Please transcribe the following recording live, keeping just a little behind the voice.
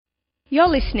You're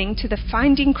listening to the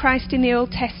Finding Christ in the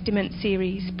Old Testament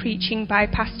series, preaching by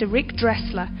Pastor Rick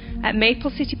Dressler at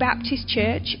Maple City Baptist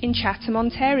Church in Chatham,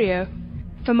 Ontario.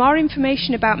 For more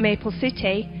information about Maple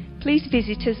City, please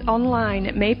visit us online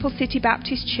at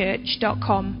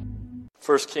maplecitybaptistchurch.com.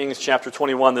 1 Kings chapter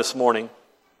 21 this morning.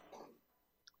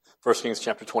 1 Kings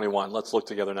chapter 21. Let's look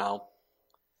together now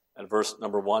at verse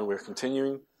number 1. We're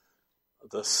continuing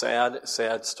the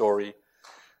sad story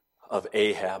of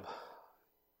Ahab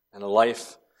and a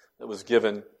life that was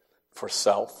given for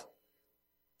self.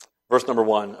 Verse number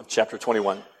 1 of chapter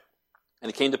 21. And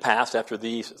it came to pass after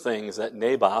these things that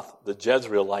Naboth the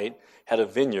Jezreelite had a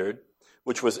vineyard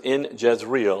which was in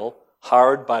Jezreel,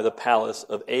 hard by the palace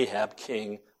of Ahab,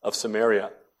 king of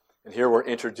Samaria. And here we're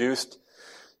introduced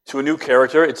to a new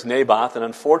character. It's Naboth, and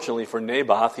unfortunately for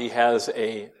Naboth, he has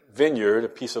a vineyard, a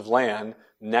piece of land,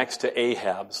 next to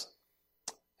Ahab's,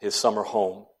 his summer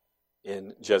home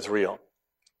in Jezreel.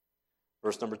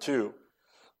 Verse number 2.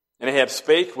 And Ahab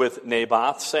spake with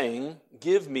Naboth, saying,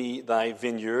 Give me thy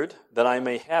vineyard, that I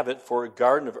may have it for a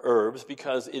garden of herbs,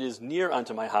 because it is near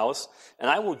unto my house, and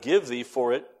I will give thee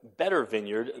for it better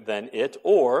vineyard than it,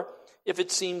 or, if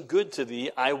it seem good to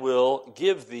thee, I will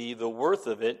give thee the worth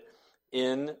of it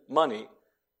in money.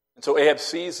 And so Ahab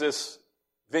sees this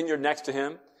vineyard next to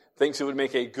him, thinks it would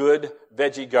make a good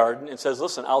veggie garden, and says,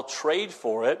 Listen, I'll trade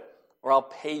for it, or I'll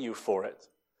pay you for it.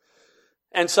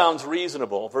 And sounds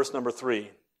reasonable. Verse number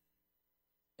 3.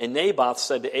 And Naboth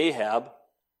said to Ahab,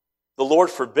 The Lord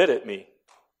forbid it me,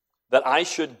 that I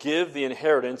should give the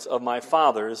inheritance of my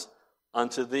fathers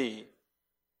unto thee.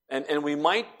 And we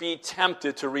might be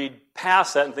tempted to read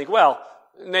past that and think, well,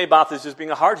 Naboth is just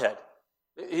being a hardhead.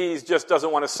 He just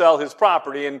doesn't want to sell his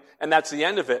property, and that's the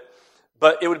end of it.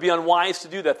 But it would be unwise to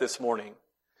do that this morning,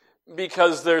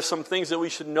 because there's some things that we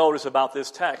should notice about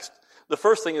this text. The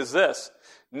first thing is this.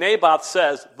 Naboth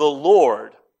says, the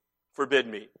Lord forbid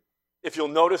me. If you'll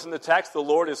notice in the text, the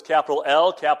Lord is capital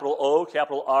L, capital O,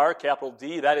 capital R, capital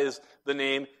D. That is the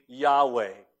name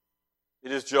Yahweh.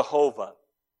 It is Jehovah.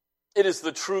 It is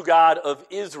the true God of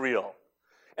Israel.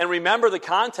 And remember the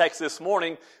context this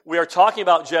morning. We are talking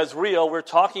about Jezreel. We're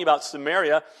talking about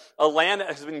Samaria, a land that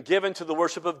has been given to the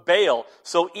worship of Baal.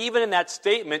 So even in that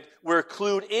statement, we're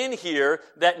clued in here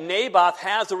that Naboth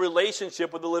has a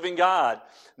relationship with the living God.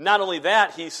 Not only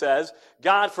that, he says,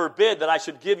 God forbid that I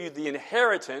should give you the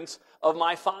inheritance of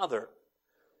my father.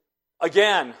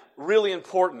 Again, really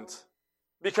important.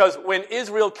 Because when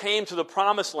Israel came to the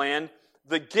promised land,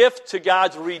 the gift to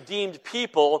God's redeemed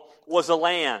people was a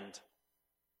land.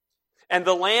 And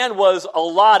the land was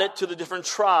allotted to the different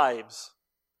tribes.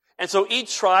 And so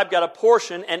each tribe got a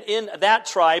portion, and in that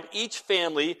tribe, each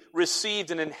family received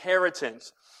an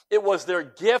inheritance. It was their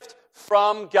gift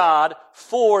from God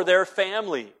for their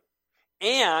family.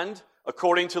 And,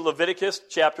 according to Leviticus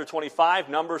chapter 25,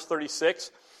 Numbers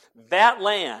 36, that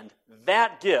land,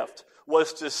 that gift,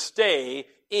 was to stay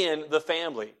in the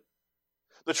family.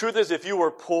 The truth is, if you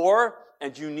were poor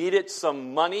and you needed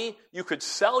some money, you could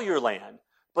sell your land.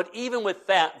 But even with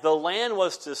that, the land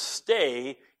was to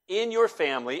stay in your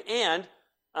family, and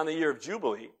on the year of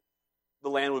Jubilee, the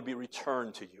land would be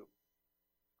returned to you.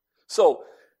 So,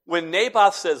 when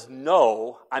Naboth says,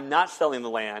 no, I'm not selling the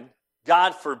land,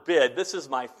 God forbid, this is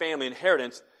my family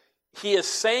inheritance, he is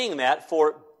saying that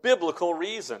for biblical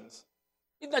reasons.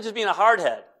 He's not just being a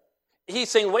hardhead. He's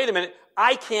saying, wait a minute,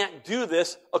 I can't do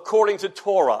this according to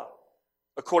Torah,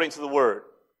 according to the Word.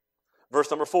 Verse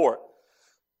number 4.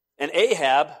 And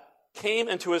Ahab came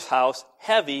into his house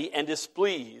heavy and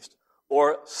displeased,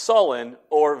 or sullen,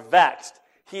 or vexed.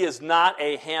 He is not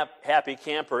a happy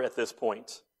camper at this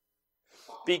point,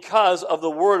 because of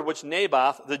the word which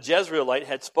Naboth the Jezreelite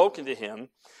had spoken to him.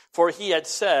 For he had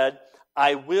said,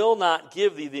 I will not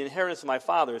give thee the inheritance of my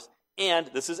fathers.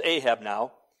 And, this is Ahab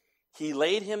now, he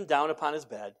laid him down upon his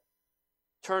bed,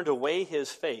 turned away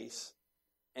his face,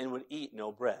 and would eat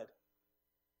no bread.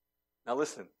 Now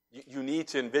listen. You need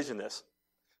to envision this,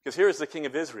 because here is the king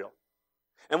of Israel.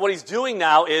 And what he's doing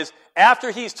now is,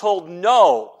 after he's told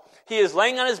no, he is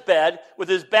laying on his bed with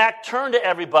his back turned to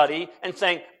everybody and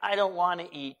saying, I don't want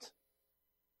to eat.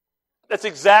 That's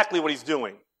exactly what he's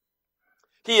doing.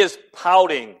 He is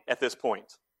pouting at this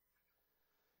point.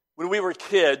 When we were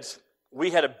kids,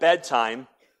 we had a bedtime,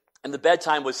 and the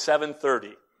bedtime was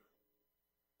 7:30.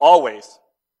 Always.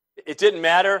 It didn't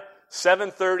matter.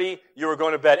 7:30, you were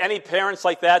going to bed. Any parents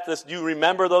like that, you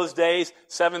remember those days?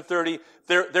 7:30.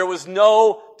 There was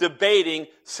no debating.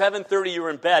 7:30, you were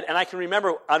in bed. And I can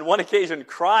remember on one occasion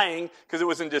crying because it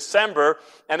was in December,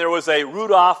 and there was a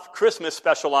Rudolph Christmas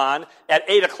special on at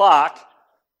 8 o'clock,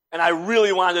 and I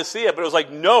really wanted to see it, but it was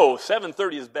like, no,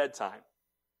 7:30 is bedtime.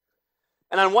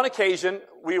 And on one occasion,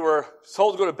 we were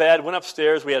told to go to bed, went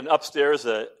upstairs. We had an upstairs,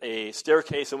 a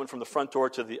staircase that went from the front door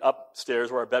to the upstairs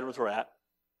where our bedrooms were at.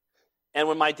 And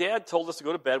when my dad told us to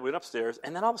go to bed, we went upstairs,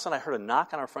 and then all of a sudden I heard a knock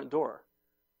on our front door.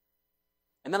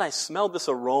 And then I smelled this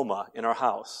aroma in our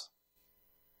house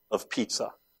of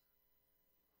pizza.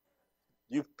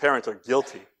 You parents are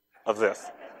guilty of this.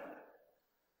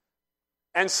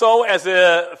 And so as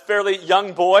a fairly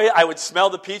young boy, I would smell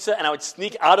the pizza, and I would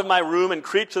sneak out of my room and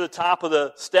creep to the top of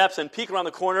the steps and peek around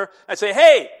the corner. I'd say,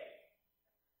 "Hey,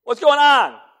 what's going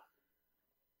on?"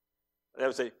 And they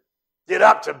would say, "Get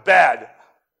up to bed."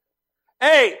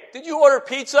 "Hey, did you order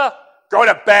pizza?" "Go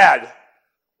to bed."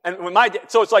 And when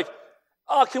so it's like,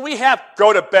 "Oh, can we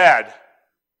go to bed?"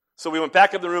 So we went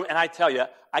back up the room, and I tell you,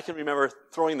 I can remember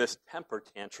throwing this temper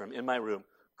tantrum in my room,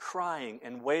 crying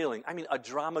and wailing. I mean, a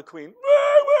drama queen.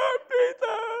 "I want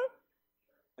pizza."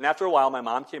 And after a while, my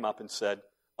mom came up and said,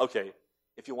 "Okay,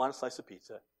 if you want a slice of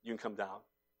pizza, you can come down."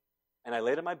 And I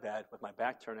laid in my bed with my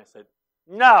back turned, and I said,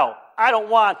 "No, I don't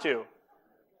want to."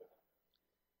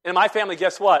 And in my family,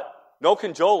 guess what? No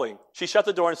cajoling. She shut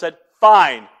the door and said,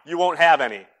 "Fine, you won't have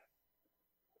any."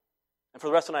 And for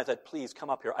the rest of the night, I said, "Please, come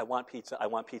up here. I want pizza, I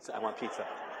want pizza, I want pizza."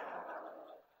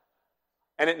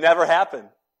 And it never happened.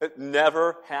 It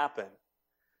never happened.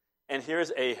 And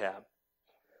here's Ahab.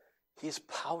 He's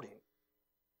pouting.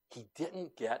 He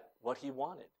didn't get what he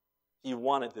wanted. He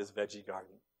wanted this veggie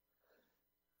garden.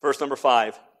 Verse number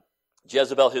 5.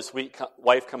 Jezebel, his sweet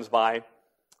wife, comes by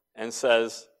and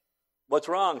says, "What's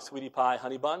wrong, sweetie pie,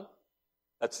 honey bun?"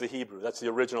 That's the Hebrew. That's the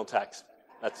original text.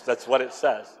 That's what it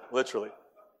says, literally.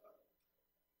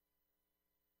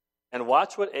 And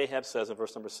watch what Ahab says in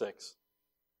verse number 6.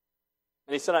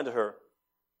 "And he said unto her,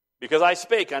 Because I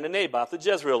spake unto Naboth the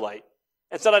Jezreelite,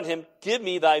 and said unto him, Give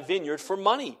me thy vineyard for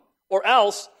money, or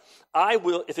else I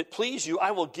will, if it please you,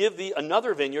 I will give thee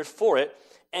another vineyard for it.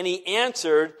 And he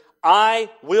answered,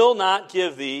 I will not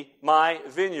give thee my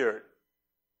vineyard."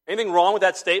 Anything wrong with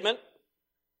that statement?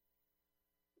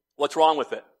 What's wrong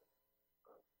with it?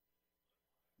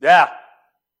 Yeah,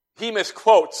 he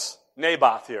misquotes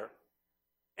Naboth here.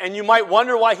 And you might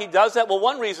wonder why he does that. Well,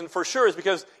 one reason for sure is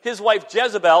because his wife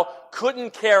Jezebel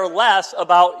couldn't care less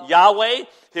about Yahweh,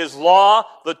 his law,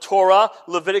 the Torah,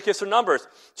 Leviticus, or Numbers.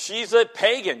 She's a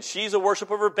pagan. She's a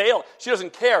worshiper of Baal. She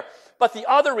doesn't care. But the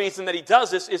other reason that he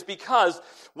does this is because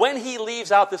when he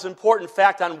leaves out this important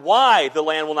fact on why the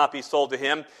land will not be sold to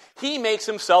him, he makes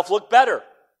himself look better.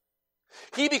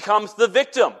 He becomes the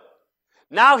victim.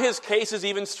 Now his case is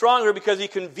even stronger because he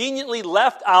conveniently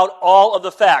left out all of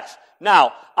the facts.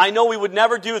 Now, I know we would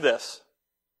never do this,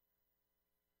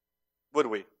 would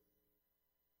we?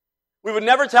 We would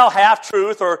never tell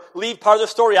half-truth or leave part of the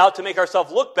story out to make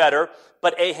ourselves look better,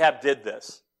 but Ahab did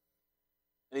this.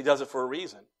 And he does it for a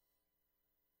reason.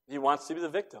 He wants to be the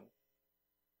victim.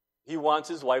 He wants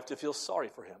his wife to feel sorry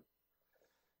for him.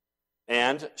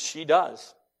 And she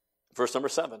does. Verse number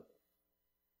 7.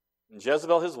 "And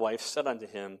Jezebel his wife said unto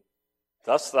him,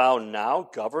 Dost thou now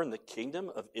govern the kingdom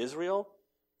of Israel?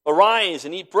 Arise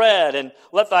and eat bread, and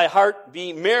let thy heart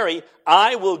be merry.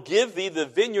 I will give thee the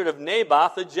vineyard of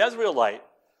Naboth the Jezreelite."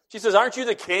 She says, "Aren't you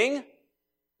the king?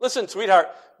 Listen, sweetheart,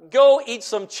 go eat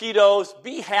some Cheetos,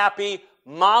 be happy.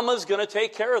 Mama's going to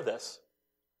take care of this."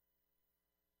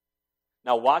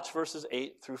 Now watch verses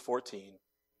 8 through 14,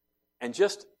 and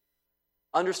just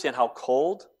understand how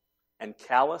cold and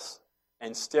callous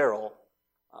and sterile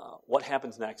what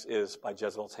happens next is by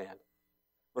Jezebel's hand.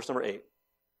 Verse number 8.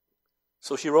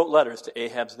 "So she wrote letters to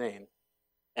Ahab's name,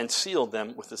 and sealed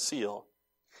them with a seal,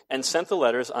 and sent the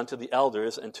letters unto the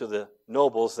elders and to the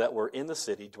nobles that were in the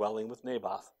city dwelling with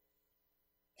Naboth.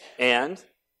 And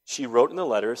she wrote in the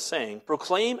letters, saying,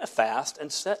 Proclaim a fast,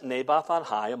 and set Naboth on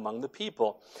high among the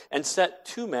people, and set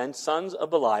 2 men, sons of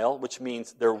Belial," which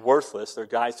means they're worthless, they're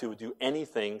guys who would do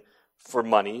anything for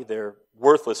money, they're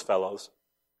worthless fellows,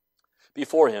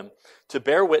 "before him, to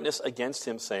bear witness against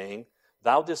him, saying,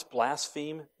 Thou didst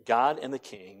blaspheme God and the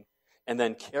king, and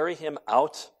then carry him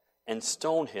out and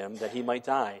stone him that he might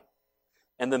die.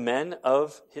 And the men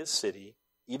of his city,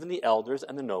 even the elders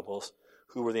and the nobles,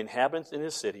 who were the inhabitants in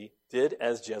his city, did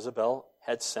as Jezebel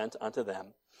had sent unto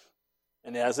them,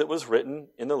 and as it was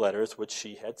written in the letters which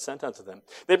she had sent unto them.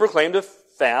 They proclaimed a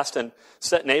fast and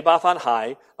set Naboth on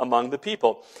high among the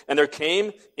people. And there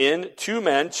came in 2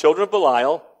 men, children of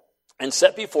Belial, and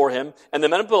set before him, and the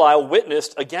men of Belial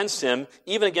witnessed against him,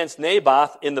 even against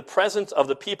Naboth, in the presence of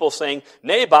the people, saying,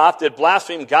 Naboth did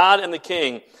blaspheme God and the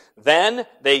king. Then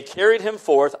they carried him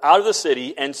forth out of the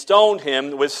city, and stoned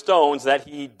him with stones that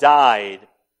he died.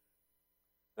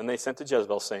 Then they sent to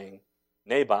Jezebel, saying,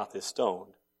 Naboth is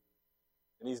stoned,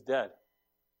 and he's dead.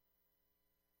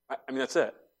 I mean, that's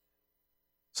it.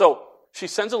 So she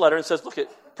sends a letter and says, look,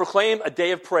 proclaim a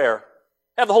day of prayer.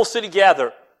 Have the whole city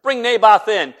gather. Bring Naboth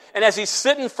in. And as he's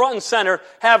sitting front and center,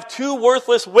 have two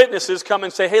worthless witnesses come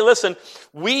and say, hey, listen,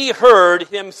 we heard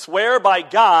him swear by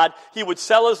God he would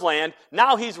sell his land.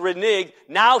 Now he's reneged.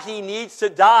 Now he needs to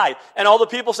die. And all the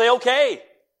people say, okay.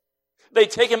 They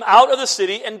take him out of the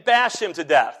city and bash him to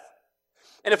death.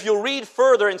 And if you'll read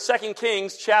further in 2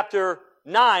 Kings chapter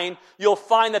 9, you'll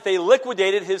find that they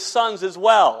liquidated his sons as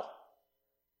well.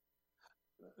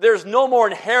 There's no more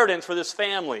inheritance for this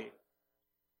family.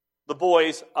 The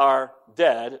boys are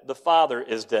dead. The father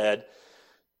is dead.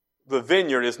 The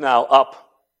vineyard is now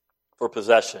up for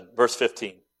possession. Verse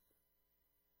 15.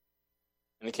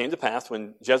 And it came to pass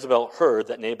when Jezebel heard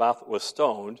that Naboth was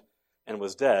stoned and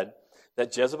was dead,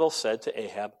 that Jezebel said to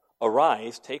Ahab,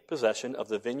 arise, take possession of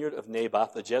the vineyard of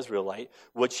Naboth the Jezreelite,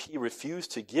 which he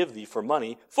refused to give thee for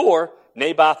money, for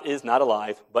Naboth is not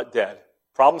alive, but dead.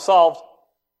 Problem solved.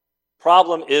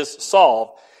 Problem is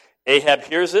solved. Ahab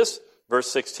hears this. Verse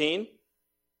 16,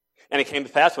 and it came to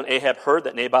pass when Ahab heard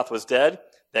that Naboth was dead,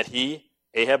 that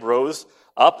Ahab, rose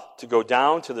up to go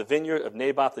down to the vineyard of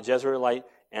Naboth the Jezreelite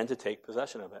and to take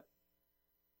possession of it.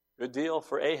 Good deal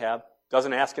for Ahab.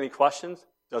 Doesn't ask any questions.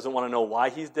 Doesn't want to know why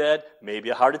he's dead. Maybe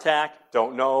a heart attack.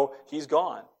 Don't know. He's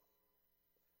gone.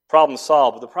 Problem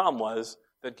solved. But the problem was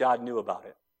that God knew about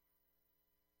it.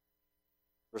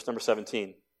 Verse number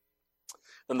 17.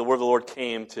 Then the word of the Lord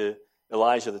came to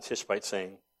Elijah the Tishbite,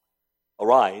 saying,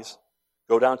 arise,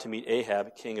 go down to meet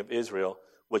Ahab, king of Israel,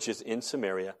 which is in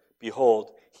Samaria.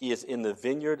 Behold, he is in the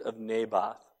vineyard of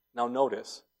Naboth. Now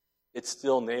notice, it's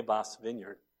still Naboth's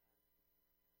vineyard.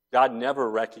 God never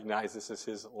recognized this as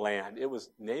his land. It was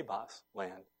Naboth's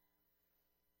land.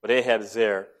 But Ahab is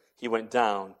there. He went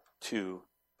down to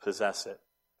possess it.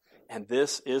 And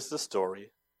this is the story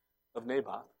of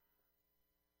Naboth.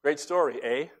 Great story,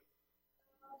 eh?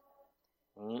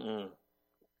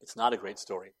 It's not a great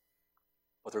story.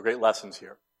 But there are great lessons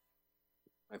here.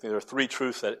 I think there are three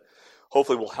truths that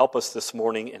hopefully will help us this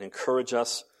morning and encourage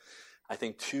us. I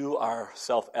think two are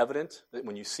self-evident, that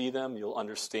when you see them, you'll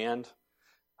understand.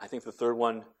 I think the third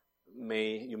one,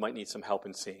 you might need some help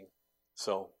in seeing.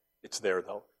 So it's there,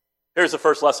 though. Here's the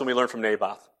first lesson we learn from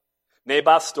Naboth.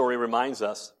 Naboth's story reminds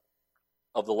us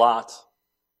of the lot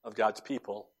of God's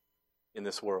people in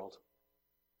this world.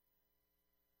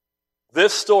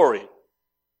 This story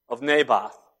of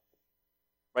Naboth,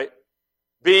 right?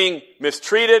 Being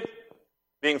mistreated,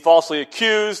 being falsely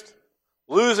accused,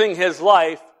 losing his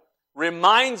life,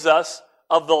 reminds us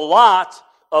of the lot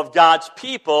of God's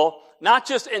people, not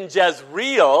just in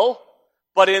Jezreel,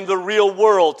 but in the real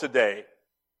world today.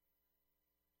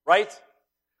 Right?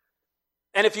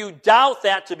 And if you doubt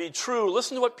that to be true,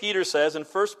 listen to what Peter says in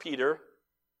 1 Peter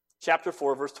chapter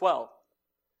 4, verse 12.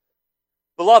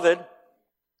 Beloved,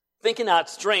 think it not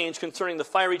strange concerning the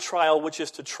fiery trial which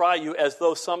is to try you as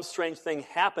though some strange thing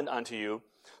happened unto you,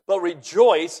 but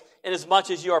rejoice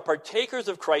inasmuch as you are partakers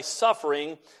of Christ's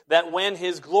suffering, that when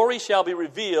his glory shall be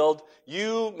revealed,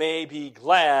 you may be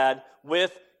glad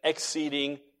with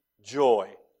exceeding joy.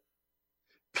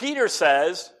 Peter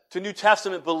says to New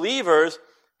Testament believers,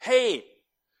 hey,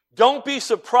 don't be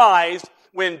surprised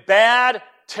when bad,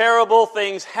 terrible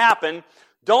things happen.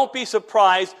 Don't be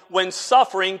surprised when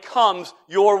suffering comes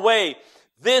your way.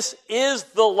 This is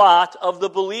the lot of the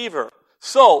believer.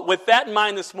 So, with that in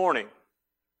mind this morning,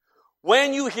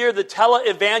 when you hear the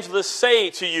televangelist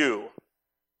say to you,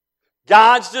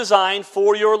 God's design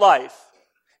for your life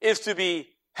is to be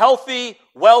healthy,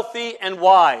 wealthy, and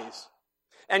wise.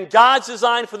 And God's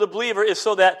design for the believer is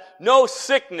so that no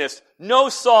sickness, no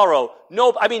sorrow,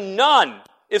 none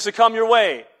is to come your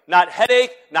way. Not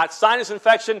headache, not sinus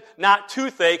infection, not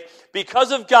toothache.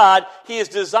 Because of God, He has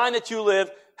designed that you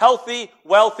live healthy,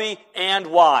 wealthy, and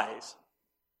wise.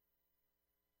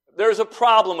 There's a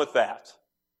problem with that.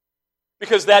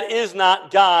 Because that is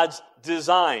not God's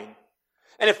design.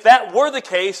 And if that were the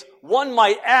case, one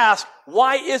might ask,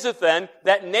 why is it then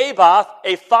that Naboth,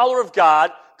 a follower of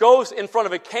God, goes in front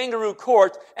of a kangaroo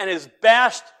court and is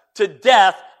bashed to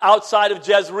death outside of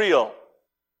Jezreel?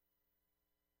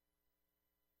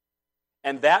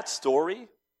 And that story,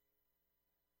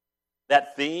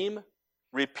 that theme,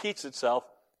 repeats itself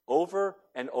over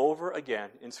and over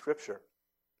again in Scripture.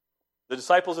 The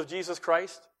disciples of Jesus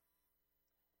Christ,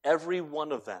 every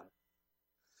one of them,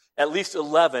 at least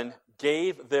 11,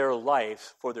 gave their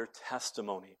life for their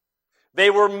testimony. They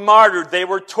were martyred, they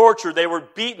were tortured, they were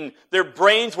beaten, their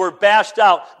brains were bashed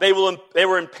out, they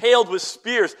were impaled with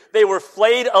spears, they were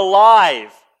flayed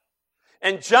alive.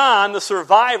 And John, the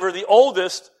survivor, the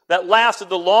oldest, that lasted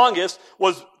the longest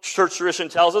was, church tradition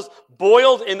tells us,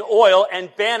 boiled in oil and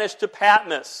banished to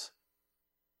Patmos.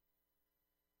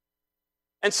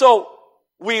 And so,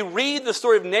 we read the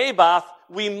story of Naboth,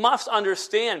 we must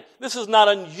understand this is not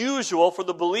unusual for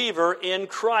the believer in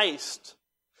Christ.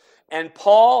 And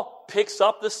Paul picks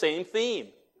up the same theme.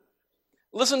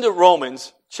 Listen to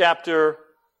Romans chapter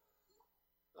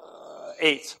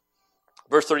 8,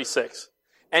 verse 36.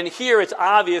 And here it's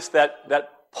obvious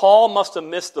that Paul must have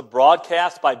missed the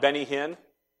broadcast by Benny Hinn.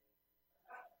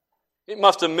 He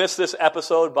must have missed this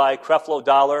episode by Creflo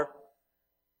Dollar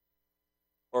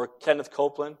or Kenneth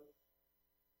Copeland.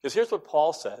 Because here's what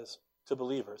Paul says to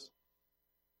believers.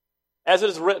 As it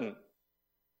is written,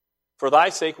 "For thy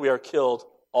sake we are killed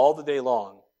all the day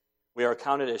long. We are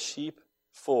counted as sheep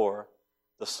for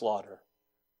the slaughter."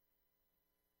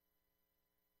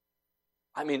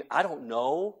 I mean, I don't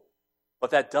know,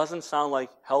 but that doesn't sound like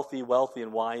healthy, wealthy,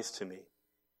 and wise to me.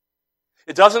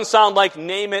 It doesn't sound like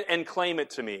name it and claim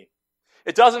it to me.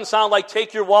 It doesn't sound like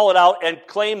take your wallet out and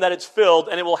claim that it's filled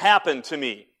and it will happen to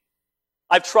me.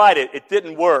 I've tried it. It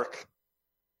didn't work.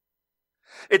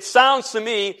 It sounds to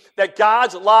me that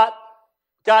God's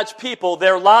people,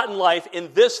 their lot in life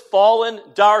in this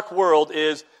fallen, dark world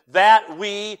is that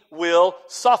we will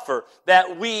suffer,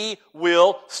 that we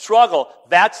will struggle.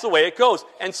 That's the way it goes.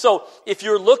 And so, if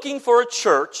you're looking for a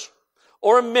church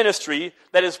or a ministry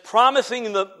that is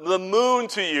promising the moon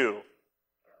to you,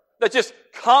 that just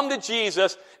come to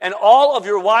Jesus and all of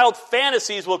your wild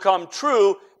fantasies will come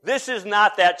true, this is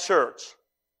not that church.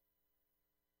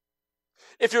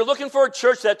 If you're looking for a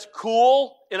church that's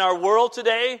cool in our world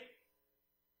today,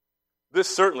 this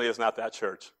certainly is not that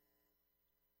church.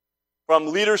 From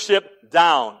leadership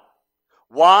down.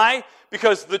 Why?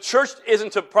 Because the church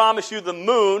isn't to promise you the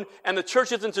moon, and the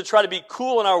church isn't to try to be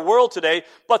cool in our world today,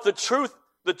 but the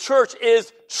church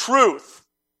is truth.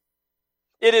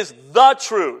 It is the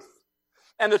truth.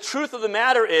 And the truth of the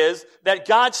matter is that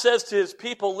God says to his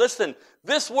people, listen,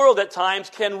 this world at times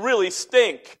can really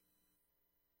stink.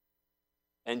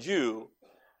 And you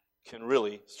can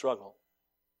really struggle.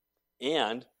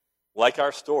 And, like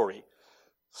our story,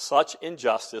 such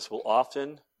injustice will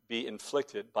often be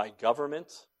inflicted by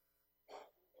government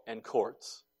and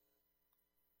courts.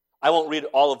 I won't read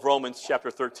all of Romans chapter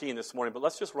 13 this morning, but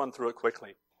let's just run through it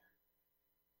quickly.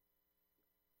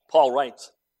 Paul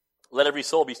writes, "Let every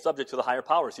soul be subject to the higher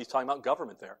powers." He's talking about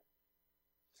government there.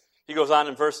 He goes on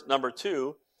in verse number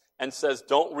 2 and says,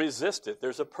 don't resist it.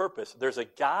 There's a purpose. There's a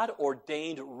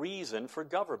God-ordained reason for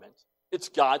government. It's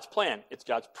God's plan. It's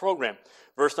God's program.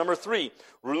 Verse number 3,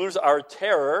 rulers are a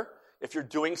terror if you're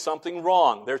doing something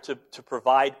wrong. They're to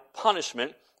provide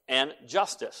punishment and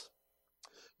justice.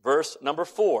 Verse number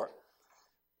 4,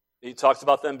 he talks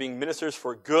about them being ministers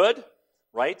for good,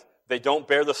 right? They don't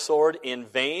bear the sword in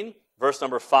vain. Verse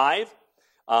number 5,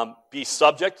 be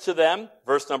subject to them.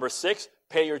 Verse number 6,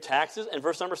 pay your taxes. And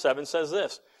verse number 7 says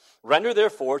this, render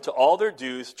therefore to all their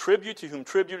dues, tribute to whom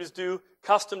tribute is due,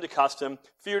 custom to custom,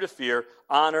 fear to fear,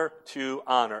 honor to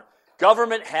honor.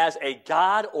 Government has a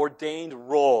God-ordained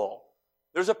role.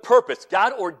 There's a purpose.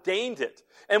 God ordained it.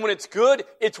 And when it's good,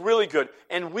 it's really good.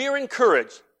 And we're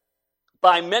encouraged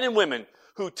by men and women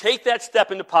who take that step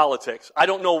into politics. I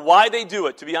don't know why they do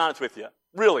it, to be honest with you.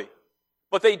 Really.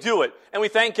 But they do it. And we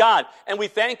thank God. And we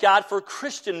thank God for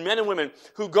Christian men and women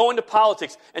who go into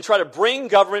politics and try to bring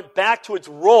government back to its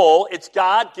role, its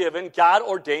God-given,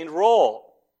 God-ordained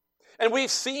role. And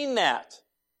we've seen that.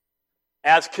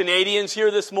 As Canadians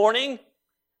here this morning,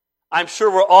 I'm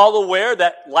sure we're all aware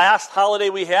that last holiday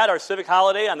we had, our civic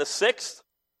holiday on the 6th,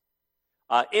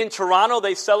 in Toronto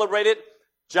they celebrated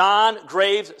John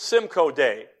Graves Simcoe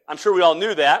Day. I'm sure we all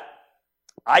knew that.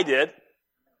 I did.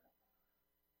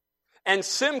 And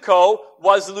Simcoe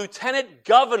was the lieutenant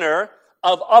governor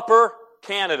of Upper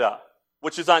Canada,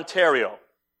 which is Ontario.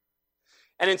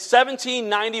 And in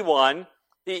 1791,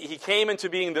 he came into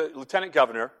being the lieutenant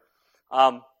governor,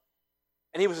 and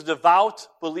he was a devout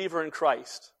believer in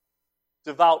Christ.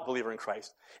 Devout believer in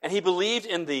Christ. And he believed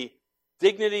in the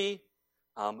dignity,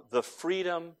 the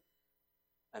freedom,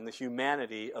 and the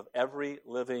humanity of every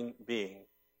living being,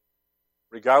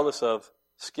 regardless of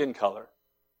skin color,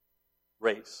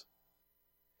 race.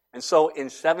 And so in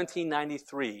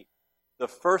 1793, the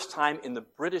first time in the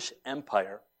British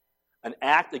Empire, an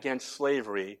act against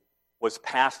slavery was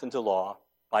passed into law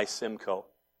by Simcoe.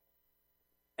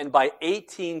 And by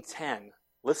 1810,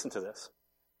 listen to this,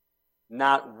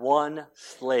 not one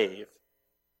slave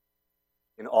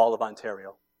in all of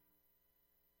Ontario.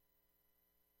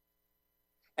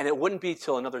 And it wouldn't be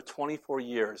till another 24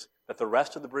 years that the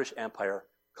rest of the British Empire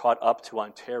caught up to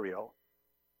Ontario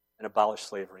and abolished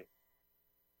slavery.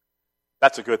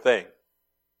 That's a good thing.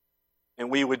 And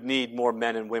we would need more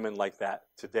men and women like that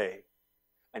today.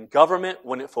 And government,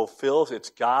 when it fulfills its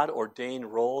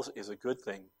God-ordained roles, is a good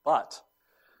thing. But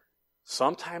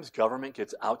sometimes government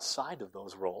gets outside of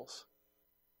those roles.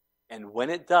 And when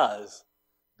it does,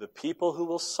 the people who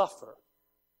will suffer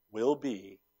will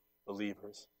be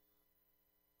believers.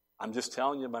 I'm just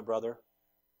telling you, my brother,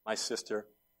 my sister,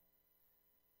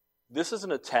 this is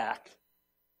an attack.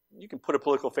 You can put a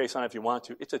political face on it if you want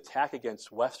to. It's an attack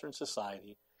against Western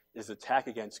society. It's an attack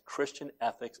against Christian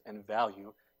ethics and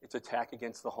value. It's an attack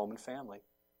against the home and family.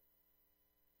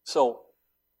 So,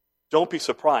 don't be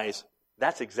surprised.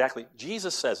 That's exactly,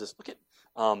 Jesus says this. Look at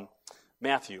Mark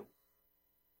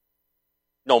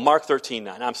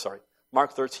 13:9. I'm sorry.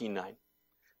 Mark 13:9.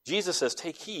 Jesus says,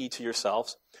 take heed to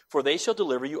yourselves, for they shall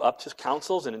deliver you up to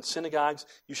councils, and in synagogues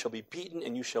you shall be beaten,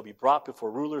 and you shall be brought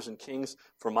before rulers and kings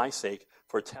for my sake,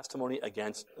 for a testimony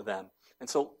against them. And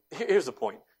so, here's the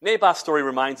point. Naboth's story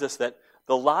reminds us that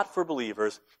the lot for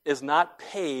believers is not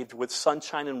paved with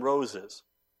sunshine and roses.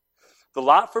 The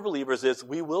lot for believers is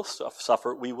we will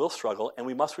suffer, we will struggle, and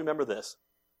we must remember this.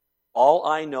 All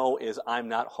I know is I'm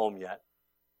not home yet.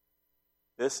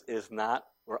 This is not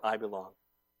where I belong,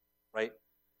 right?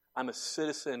 I'm a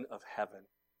citizen of heaven.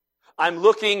 I'm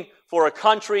looking for a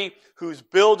country whose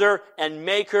builder and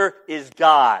maker is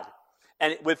God.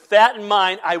 And with that in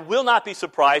mind, I will not be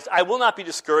surprised. I will not be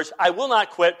discouraged. I will not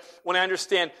quit when I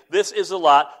understand this is a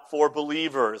lot for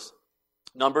believers.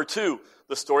 Number 2,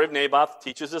 the story of Naboth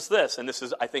teaches us this, and this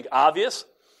is, I think, obvious.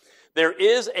 There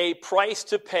is a price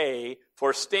to pay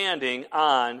for standing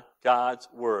on God's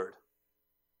word.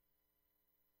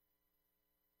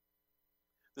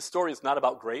 The story is not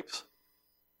about grapes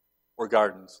or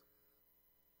gardens.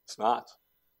 It's not.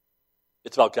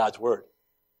 It's about God's word.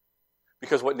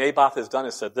 Because what Naboth has done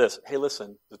is said this, hey,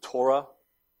 listen, the Torah,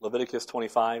 Leviticus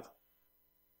 25,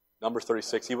 Numbers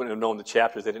 36, he wouldn't have known the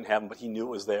chapters, they didn't have them, but he knew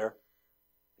it was there.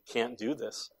 You can't do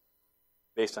this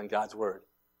based on God's word.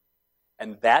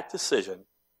 And that decision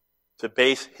to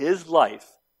base his life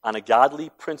on a godly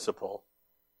principle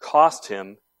cost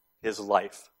him his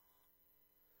life.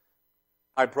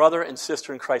 My brother and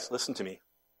sister in Christ, listen to me.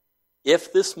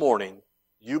 If this morning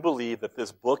you believe that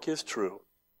this book is true,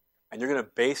 and you're going to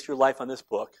base your life on this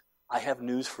book, I have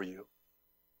news for you.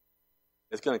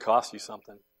 It's going to cost you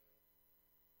something.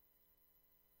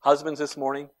 Husbands this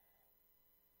morning,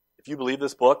 if you believe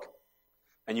this book,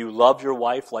 and you love your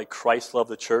wife like Christ loved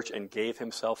the church and gave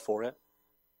himself for it,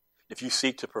 if you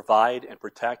seek to provide and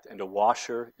protect and to wash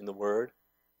her in the word,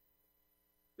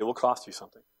 it will cost you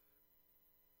something.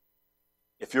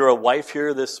 If you're a wife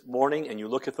here this morning and you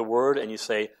look at the word and you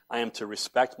say, I am to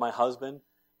respect my husband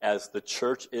as the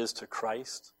church is to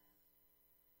Christ,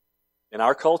 in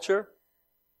our culture,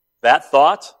 that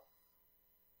thought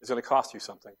is going to cost you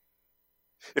something.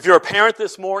 If you're a parent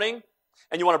this morning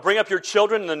and you want to bring up your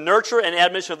children in the nurture and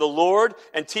admonition of the Lord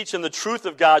and teach them the truth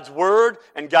of God's word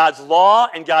and God's law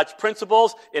and God's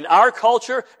principles, in our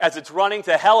culture, as it's running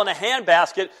to hell in a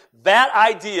handbasket, that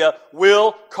idea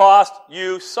will cost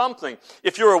you something.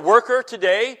 If you're a worker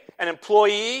today, an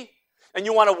employee, and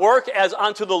you want to work as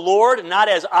unto the Lord, not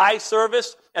as eye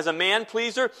service, as a man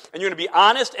pleaser, and you're going to be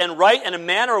honest and right and a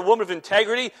man or a woman of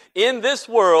integrity in this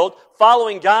world,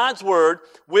 following God's word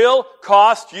will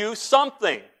cost you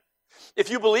something. If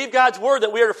you believe God's word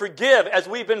that we are to forgive as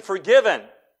we've been forgiven,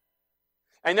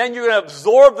 and then you're going to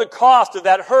absorb the cost of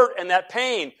that hurt and that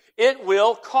pain, it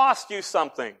will cost you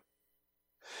something.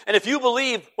 And if you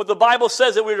believe what the Bible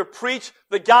says, that we're to preach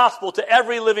the gospel to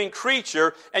every living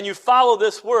creature, and you follow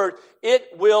this word, it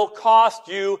will cost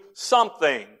you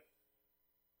something.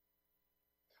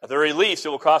 At the very least, it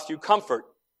will cost you comfort,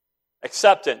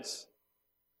 acceptance,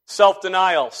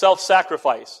 self-denial,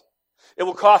 self-sacrifice. It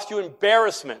will cost you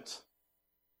embarrassment,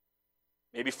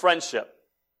 maybe friendship,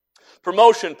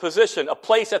 promotion, position, a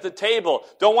place at the table.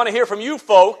 Don't want to hear from you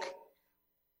folk,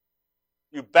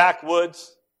 you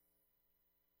backwoods,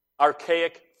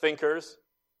 archaic thinkers.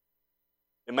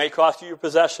 It may cost you your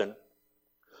possession,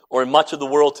 or in much of the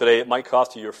world today, it might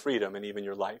cost you your freedom and even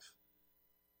your life.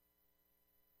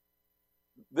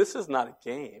 This is not a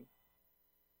game.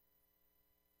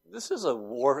 This is a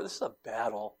war. This is a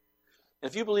battle. And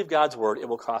if you believe God's word, it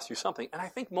will cost you something. And I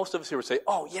think most of us here would say,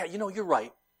 oh, yeah, you're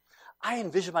right. I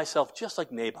envision myself just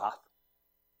like Naboth.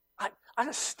 I'm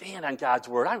going to stand on God's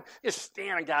word. I'm going to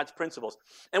stand on God's principles.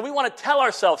 And we want to tell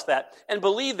ourselves that and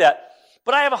believe that.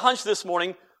 But I have a hunch this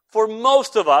morning, for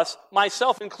most of us,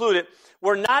 myself included,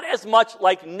 we're not as much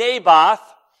like Naboth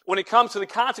when it comes to the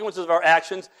consequences of our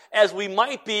actions as we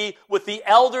might be with the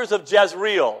elders of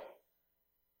Jezreel.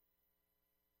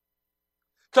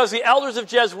 Because the elders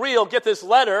of Jezreel get this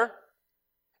letter,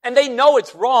 and they know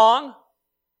it's wrong.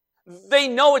 They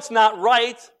know it's not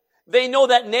right. They know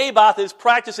that Naboth is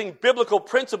practicing biblical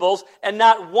principles, and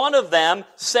not one of them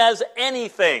says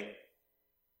anything.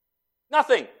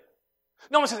 Nothing.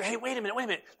 No one says, hey, wait a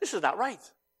minute. This is not right.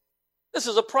 This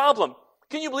is a problem.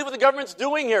 Can you believe what the government's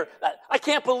doing here? I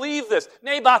can't believe this.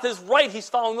 Naboth is right. He's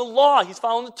following the law. He's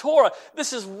following the Torah.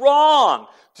 This is wrong.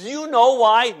 Do you know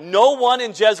why no one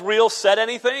in Jezreel said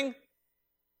anything?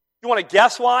 You want to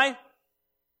guess why?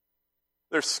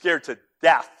 They're scared to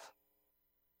death.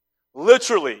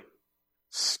 Literally,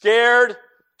 scared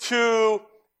to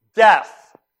death.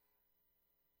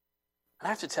 And I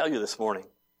have to tell you this morning,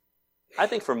 I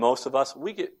think for most of us,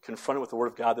 we get confronted with the Word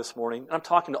of God this morning, and I'm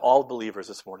talking to all believers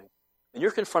this morning, and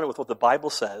you're confronted with what the Bible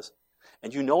says,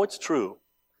 and you know it's true,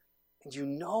 and you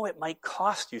know it might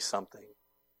cost you something.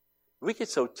 We get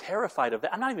so terrified of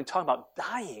that. I'm not even talking about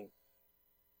dying.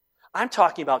 I'm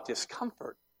talking about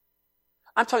discomfort.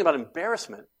 I'm talking about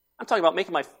embarrassment. I'm talking about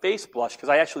making my face blush because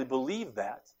I actually believe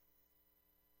that.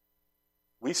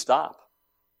 We stop.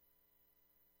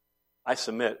 I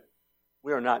submit,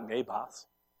 we are not Naboths.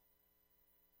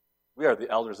 We are the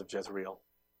elders of Jezreel.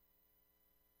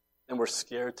 And we're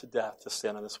scared to death to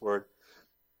stand on this word.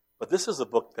 But this is a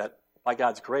book that, by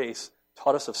God's grace,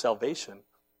 taught us of salvation.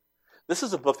 This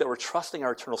is a book that we're trusting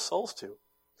our eternal souls to.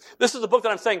 This is a book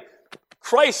that I'm saying,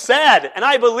 Christ said, and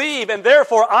I believe, and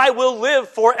therefore I will live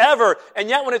forever. And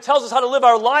yet when it tells us how to live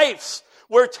our lives,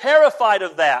 we're terrified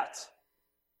of that.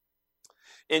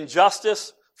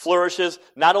 Injustice flourishes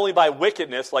not only by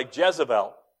wickedness, like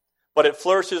Jezebel, but it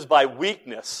flourishes by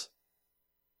weakness,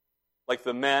 like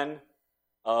the men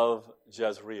of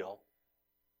Jezreel.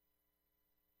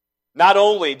 Not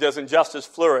only does injustice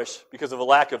flourish because of a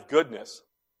lack of goodness,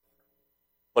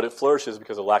 but it flourishes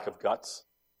because of lack of guts.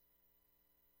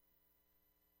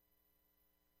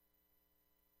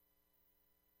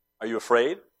 Are you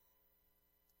afraid?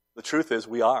 The truth is,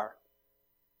 we are.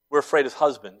 We're afraid as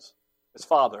husbands, as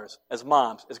fathers, as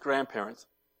moms, as grandparents,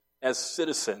 as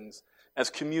citizens, as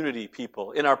community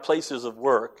people, in our places of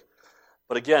work.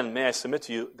 But again, may I submit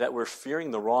to you that we're fearing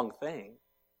the wrong thing.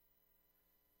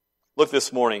 Look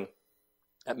this morning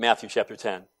at Matthew chapter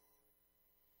 10.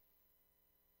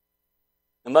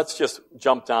 And let's just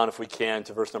jump down, if we can,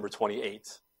 to verse number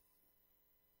 28.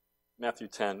 Matthew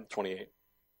 10, 28.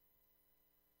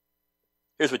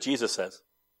 Here's what Jesus says.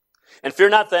 And fear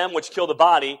not them which kill the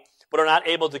body, but are not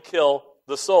able to kill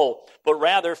the soul, but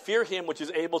rather fear him which is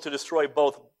able to destroy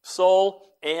both soul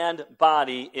and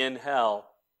body in hell.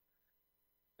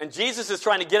 And Jesus is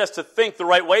trying to get us to think the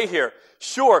right way here.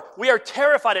 Sure, we are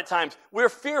terrified at times. We're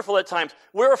fearful at times.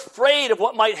 We're afraid of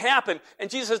what might happen. And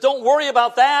Jesus says, don't worry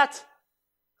about that.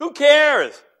 Who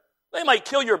cares? They might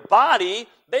kill your body.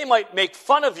 They might make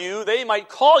fun of you. They might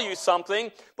call you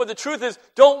something. But the truth is,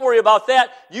 don't worry about that.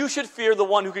 You should fear the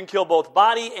one who can kill both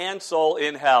body and soul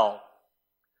in hell.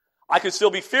 I could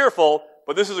still be fearful,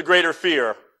 but this is a greater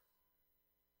fear.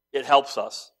 It helps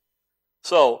us.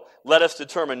 So, let us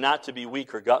determine not to be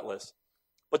weak or gutless,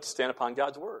 but to stand upon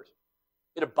God's word.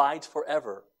 It abides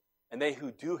forever, and they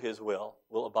who do his will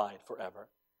abide forever.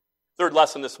 Third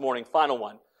lesson this morning, final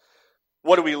one.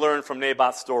 What do we learn from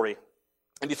Naboth's story?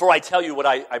 And before I tell you what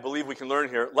I believe we can learn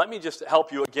here, let me just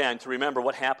help you again to remember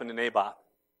what happened to Naboth.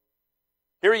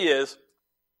 Here he is,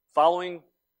 following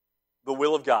the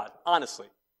will of God, honestly.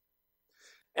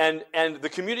 And the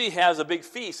community has a big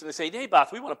feast, and they say,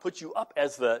 Naboth, we want to put you up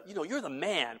as you're the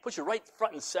man. Put you right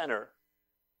front and center.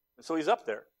 And so he's up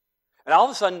there. And all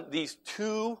of a sudden, these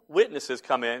two witnesses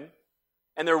come in,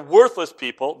 and they're worthless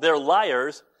people. They're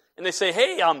liars. And they say,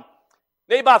 hey,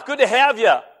 Naboth, good to have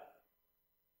you.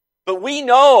 But we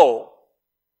know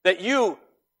that you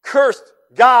cursed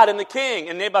God and the king.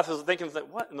 And Naboth is thinking,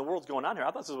 what in the world's going on here?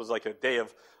 I thought this was like a day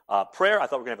of prayer. I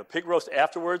thought we were going to have a pig roast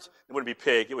afterwards. It wouldn't be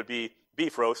pig. It would be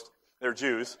beef roast. They're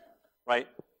Jews, right?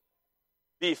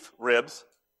 Beef ribs.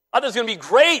 I thought it was going to be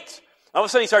great. All of a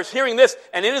sudden he starts hearing this,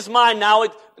 and in his mind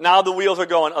now the wheels are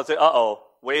going. I'll say,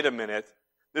 wait a minute.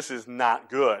 This is not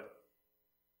good.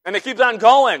 And it keeps on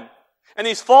going. And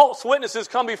these false witnesses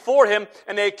come before him,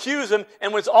 and they accuse him,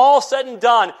 and when it's all said and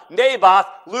done, Naboth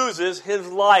loses his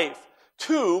life.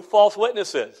 Two false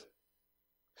witnesses.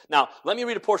 Now, let me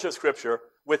read a portion of Scripture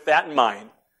with that in mind,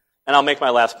 and I'll make my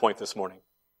last point this morning.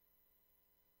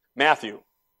 Matthew,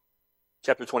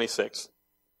 chapter 26,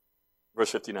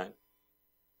 verse 59.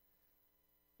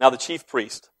 Now the chief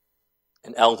priest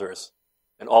and elders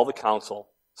and all the council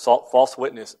sought false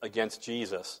witness against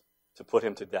Jesus to put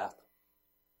him to death,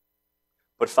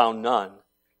 but found none.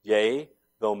 Yea,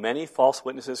 though many false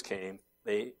witnesses came,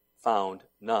 they found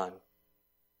none.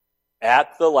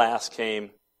 At the last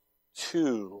came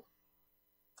 2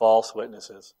 false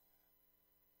witnesses.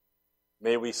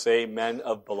 May we say men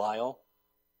of Belial?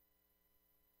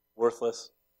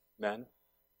 Worthless men.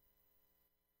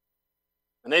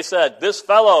 And they said, "This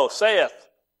fellow saith,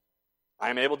 I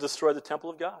am able to destroy the temple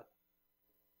of God."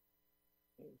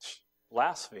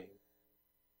 Blaspheme.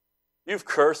 You've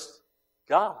cursed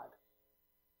God.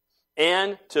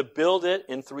 And to build it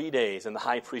in 3 days. And the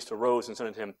high priest arose and said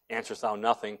unto him, "Answerest thou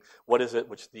nothing? What is it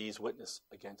which these witness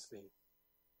against thee?"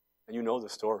 And you know the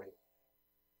story.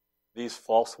 These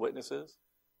false witnesses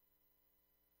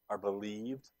are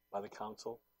believed by the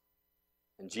council.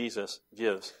 And Jesus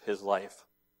gives his life.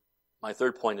 My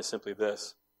third point is simply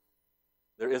this.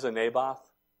 There is a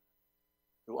Naboth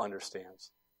who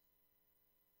understands.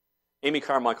 Amy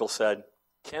Carmichael said,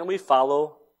 "Can we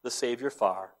follow the Savior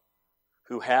far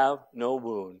who have no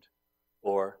wound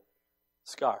or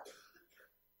scar?"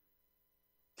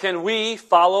 Can we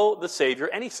follow the Savior,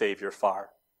 any Savior,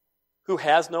 far who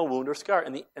has no wound or scar?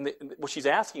 And what she's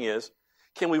asking is,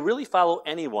 can we really follow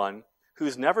anyone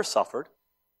who's never suffered,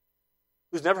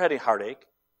 who's never had any heartache,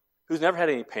 who's never had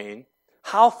any pain?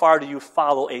 How far do you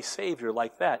follow a Savior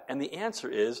like that? And the answer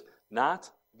is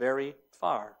not very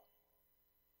far.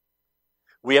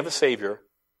 We have a Savior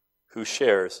who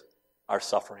shares our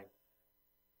suffering.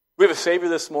 We have a Savior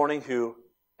this morning who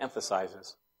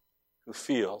emphasizes, who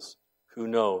feels, who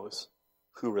knows,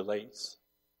 who relates.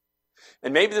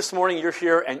 And maybe this morning you're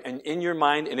here and in your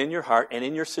mind and in your heart and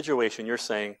in your situation you're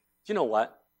saying, you know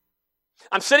what?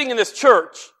 I'm sitting in this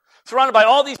church surrounded by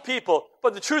all these people,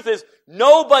 but the truth is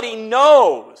nobody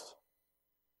knows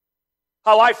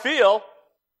how I feel.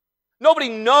 Nobody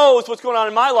knows what's going on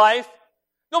in my life.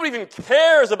 Nobody even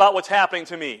cares about what's happening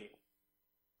to me.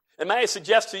 And may I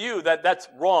suggest to you that that's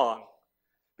wrong.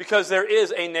 Because there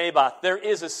is a Naboth. There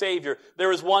is a Savior.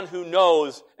 There is one who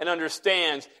knows and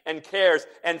understands and cares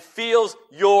and feels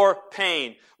your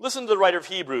pain. Listen to the writer of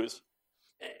Hebrews.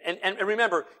 And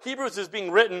remember, Hebrews is being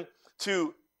written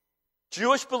to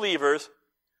Jewish believers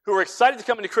who were excited to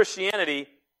come into Christianity,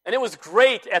 and it was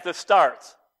great at the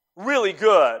start. Really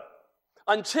good.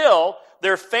 Until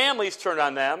their families turned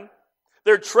on them,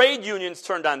 their trade unions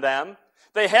turned on them,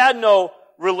 they had no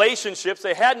relationships,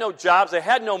 they had no jobs, they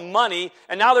had no money,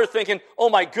 and now they're thinking, oh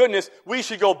my goodness, we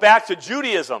should go back to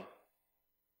Judaism.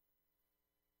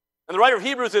 And the writer of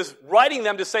Hebrews is writing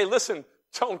them to say, listen,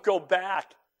 don't go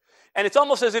back. And it's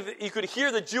almost as if you could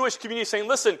hear the Jewish community saying,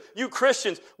 listen, you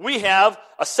Christians, we have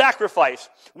a sacrifice,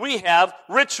 we have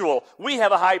ritual, we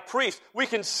have a high priest, we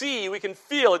can see, we can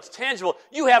feel, it's tangible.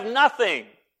 You have nothing.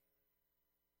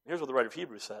 Here's what the writer of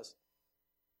Hebrews says.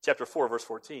 Chapter 4, verse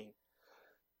 14.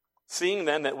 Seeing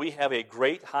then that we have a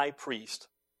great high priest,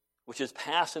 which is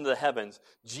passed into the heavens,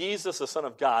 Jesus, the Son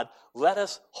of God, let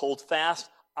us hold fast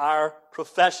our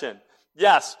profession.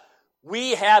 Yes,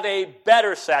 we have a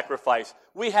better sacrifice.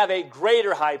 We have a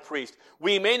greater high priest.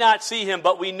 We may not see him,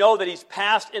 but we know that he's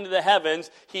passed into the heavens.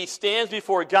 He stands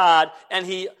before God, and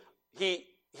he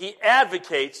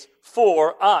advocates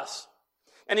for us.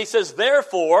 And he says,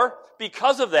 therefore,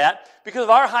 because of that, because of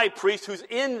our high priest who's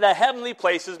in the heavenly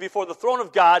places before the throne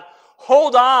of God,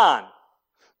 hold on.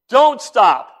 Don't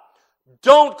stop.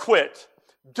 Don't quit.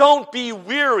 Don't be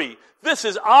weary. This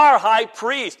is our high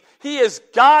priest. He is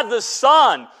God the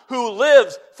Son who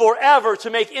lives forever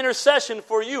to make intercession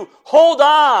for you. Hold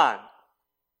on.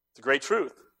 It's a great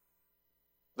truth.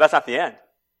 But that's not the end.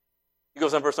 He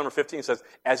goes on verse number 15 and says,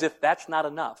 as if that's not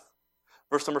enough.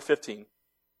 Verse number 15.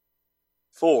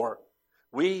 For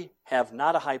we have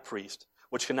not a high priest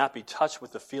which cannot be touched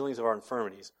with the feelings of our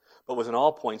infirmities, but was in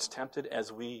all points tempted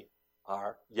as we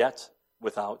are, yet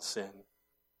without sin.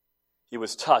 He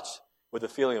was touched with the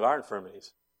feeling of our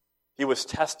infirmities. He was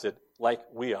tested like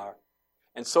we are.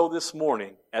 And so this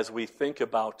morning, as we think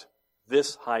about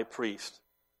this high priest,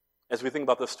 as we think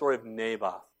about the story of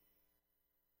Naboth,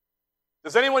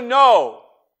 does anyone know?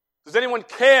 Does anyone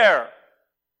care?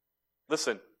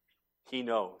 Listen, he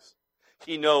knows.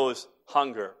 He knows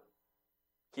hunger.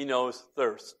 He knows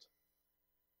thirst.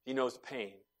 He knows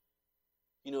pain.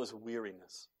 He knows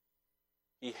weariness.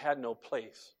 He had no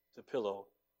place to pillow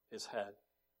his head.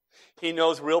 He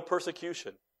knows real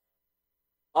persecution.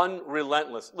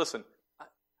 Unrelentless. Listen,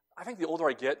 I think the older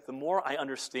I get, the more I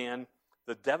understand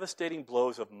the devastating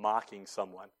blows of mocking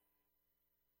someone.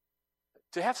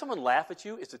 To have someone laugh at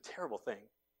you is a terrible thing.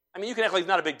 I mean, you can act like it's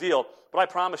not a big deal, but I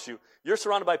promise you, you're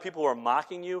surrounded by people who are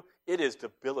mocking you, it is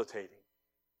debilitating.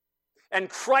 And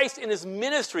Christ in his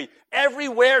ministry,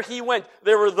 everywhere he went,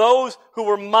 there were those who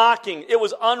were mocking. It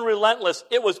was unrelentless.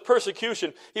 It was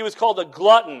persecution. He was called a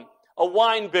glutton, a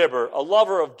wine bibber, a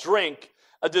lover of drink,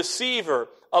 a deceiver,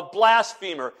 a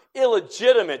blasphemer,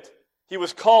 illegitimate. He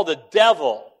was called a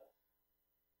devil.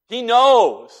 He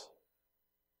knows.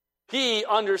 He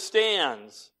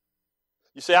understands.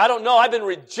 You say, I don't know. I've been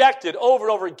rejected over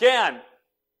and over again.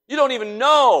 You don't even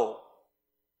know.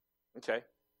 Okay.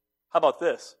 How about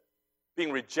this?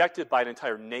 Being rejected by an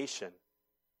entire nation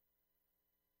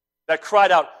that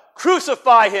cried out,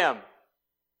 crucify him!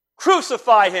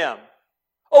 Crucify him!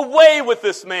 Away with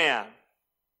this man!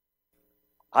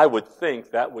 I would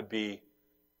think that would be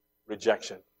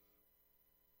rejection.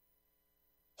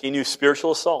 He knew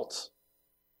spiritual assaults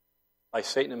by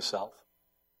Satan himself.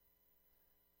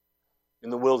 In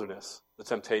the wilderness, the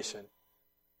temptation.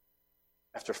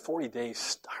 After 40 days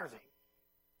starving,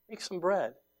 make some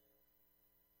bread.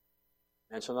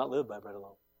 Man shall not live by bread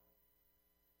alone.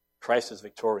 Christ is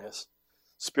victorious.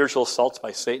 Spiritual assaults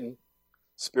by Satan,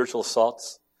 spiritual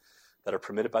assaults that are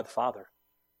permitted by the Father.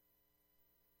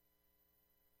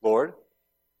 Lord,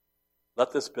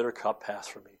 let this bitter cup pass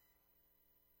from me.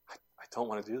 I don't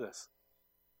want to do this.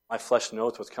 My flesh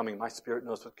knows what's coming. My spirit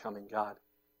knows what's coming. God,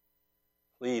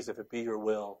 please, if it be your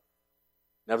will,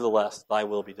 nevertheless, thy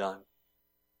will be done.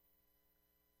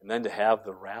 And then to have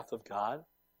the wrath of God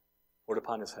poured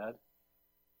upon his head.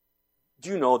 Do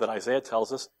you know that Isaiah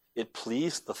tells us it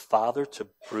pleased the Father to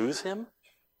bruise him?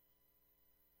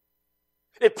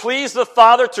 It pleased the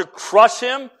Father to crush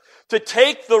him, to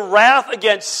take the wrath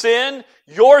against sin,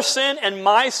 your sin and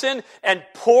my sin, and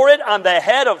pour it on the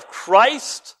head of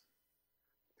Christ?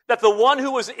 That the one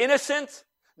who was innocent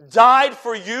died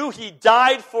for you. He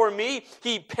died for me.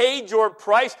 He paid your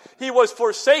price. He was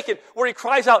forsaken, where he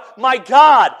cries out, my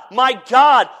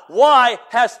God, why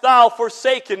hast thou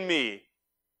forsaken me?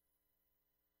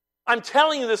 I'm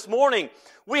telling you this morning,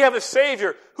 we have a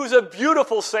Savior who's a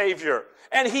beautiful Savior,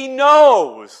 and he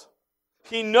knows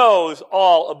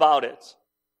all about it.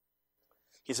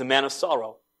 He's a man of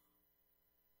sorrow,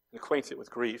 acquainted with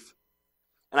grief.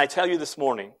 And I tell you this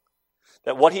morning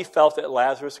that what he felt at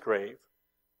Lazarus' grave,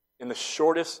 in the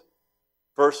shortest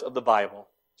verse of the Bible,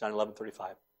 John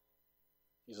 11:35,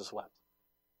 Jesus wept,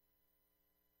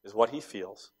 is what he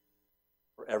feels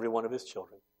for every one of his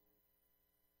children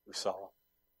through sorrow.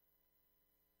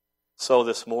 So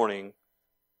this morning,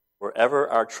 wherever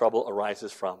our trouble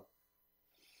arises from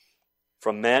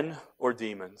men or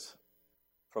demons,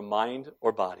 from mind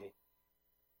or body,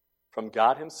 from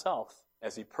God himself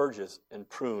as he purges and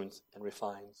prunes and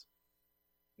refines,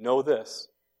 know this,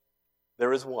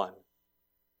 there is one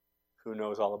who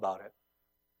knows all about it.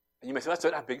 And you may say, that's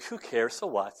it, I'm big, who cares, so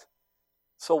what?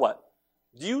 So what?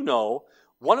 Do you know,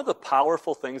 one of the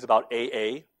powerful things about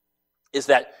AA is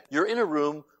that you're in a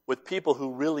room with people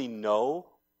who really know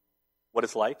what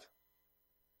it's like.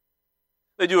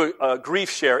 They do a grief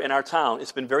share in our town.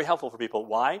 It's been very helpful for people.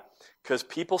 Why? Because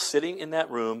people sitting in that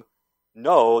room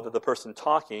know that the person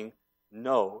talking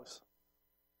knows.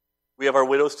 We have our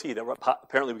widow's tea that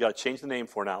apparently we've got to change the name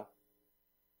for now.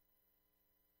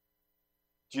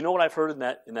 Do you know what I've heard in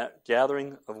that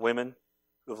gathering of women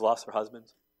who have lost their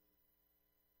husbands?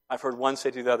 I've heard one say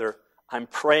to the other, I'm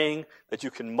praying that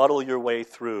you can muddle your way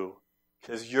through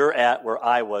because you're at where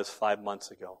I was 5 months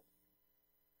ago.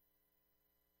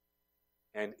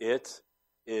 And it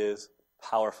is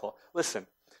powerful. Listen,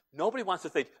 nobody wants to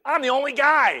think, I'm the only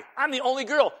guy. I'm the only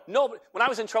girl. Nobody. When I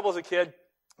was in trouble as a kid,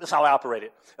 this is how I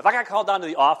operated. If I got called down to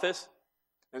the office,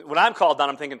 when I'm called down,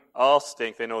 I'm thinking, oh,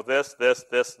 stink. They know this, this,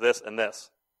 this, this, and this.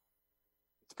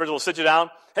 The principal will sit you down.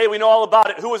 Hey, we know all about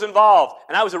it. Who was involved?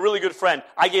 And I was a really good friend.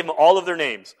 I gave them all of their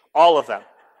names. All of them.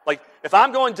 Like, if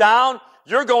I'm going down,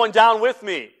 you're going down with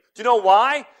me. Do you know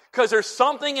why? Because there's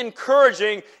something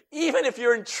encouraging, even if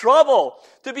you're in trouble,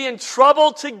 to be in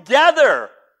trouble together.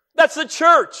 That's the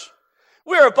church.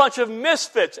 We're a bunch of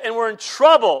misfits, and we're in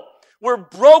trouble. We're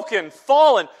broken,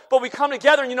 fallen, but we come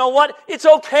together, and you know what? It's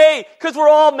okay, because we're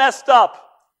all messed up.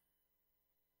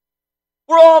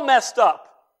 We're all messed up.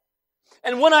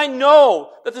 And when I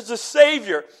know that there's a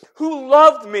Savior who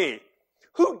loved me,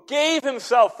 who gave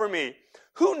himself for me,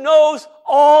 who knows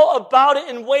all about it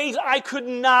in ways I could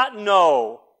not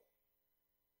know.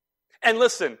 And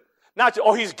listen, not to,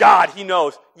 oh, he's God, he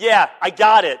knows. Yeah, I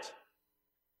got it.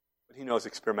 But he knows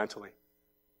experimentally.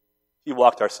 He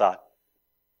walked our sod,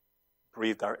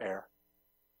 breathed our air.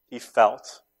 He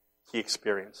felt, he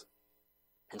experienced.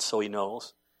 And so he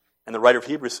knows. And the writer of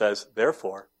Hebrews says,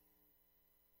 therefore,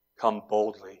 come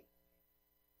boldly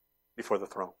before the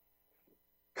throne.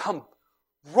 Come,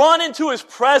 run into his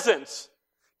presence.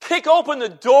 Kick open the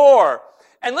door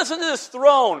and listen to this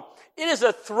throne. It is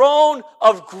a throne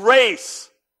of grace.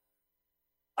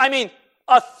 I mean,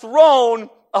 a throne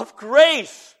of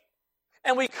grace.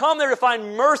 And we come there to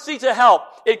find mercy to help.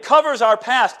 It covers our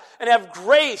past and have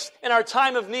grace in our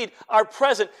time of need, our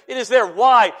present. It is there.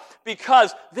 Why?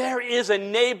 Because there is a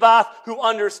Naboth who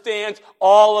understands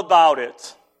all about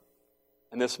it.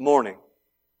 And this morning,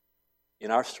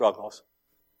 in our struggles,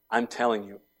 I'm telling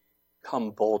you,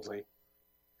 come boldly.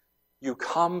 You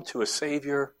come to a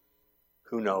Savior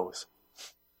who knows.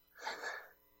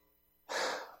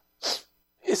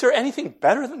 Is there anything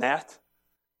better than that?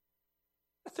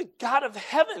 That the God of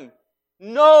heaven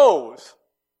knows.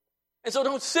 And so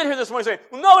don't sit here this morning saying,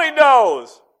 well, no, he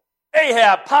knows.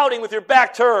 Ahab, pouting with your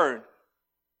back turned.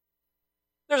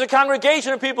 There's a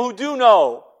congregation of people who do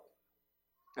know.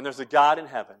 And there's a God in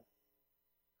heaven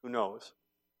who knows.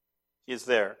 He is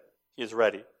there. He is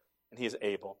ready. And he is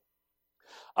able.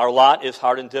 Our lot is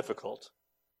hard and difficult.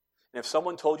 And if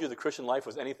someone told you the Christian life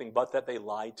was anything but that, they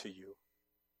lied to you.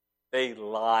 They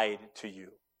lied to you.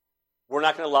 We're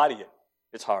not going to lie to you.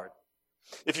 It's hard.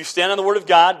 If you stand on the Word of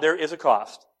God, there is a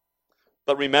cost.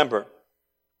 But remember,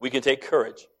 we can take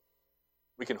courage.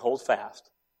 We can hold fast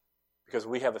because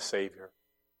we have a Savior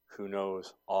who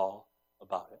knows all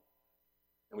about it.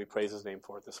 And we praise His name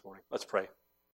for it this morning. Let's pray.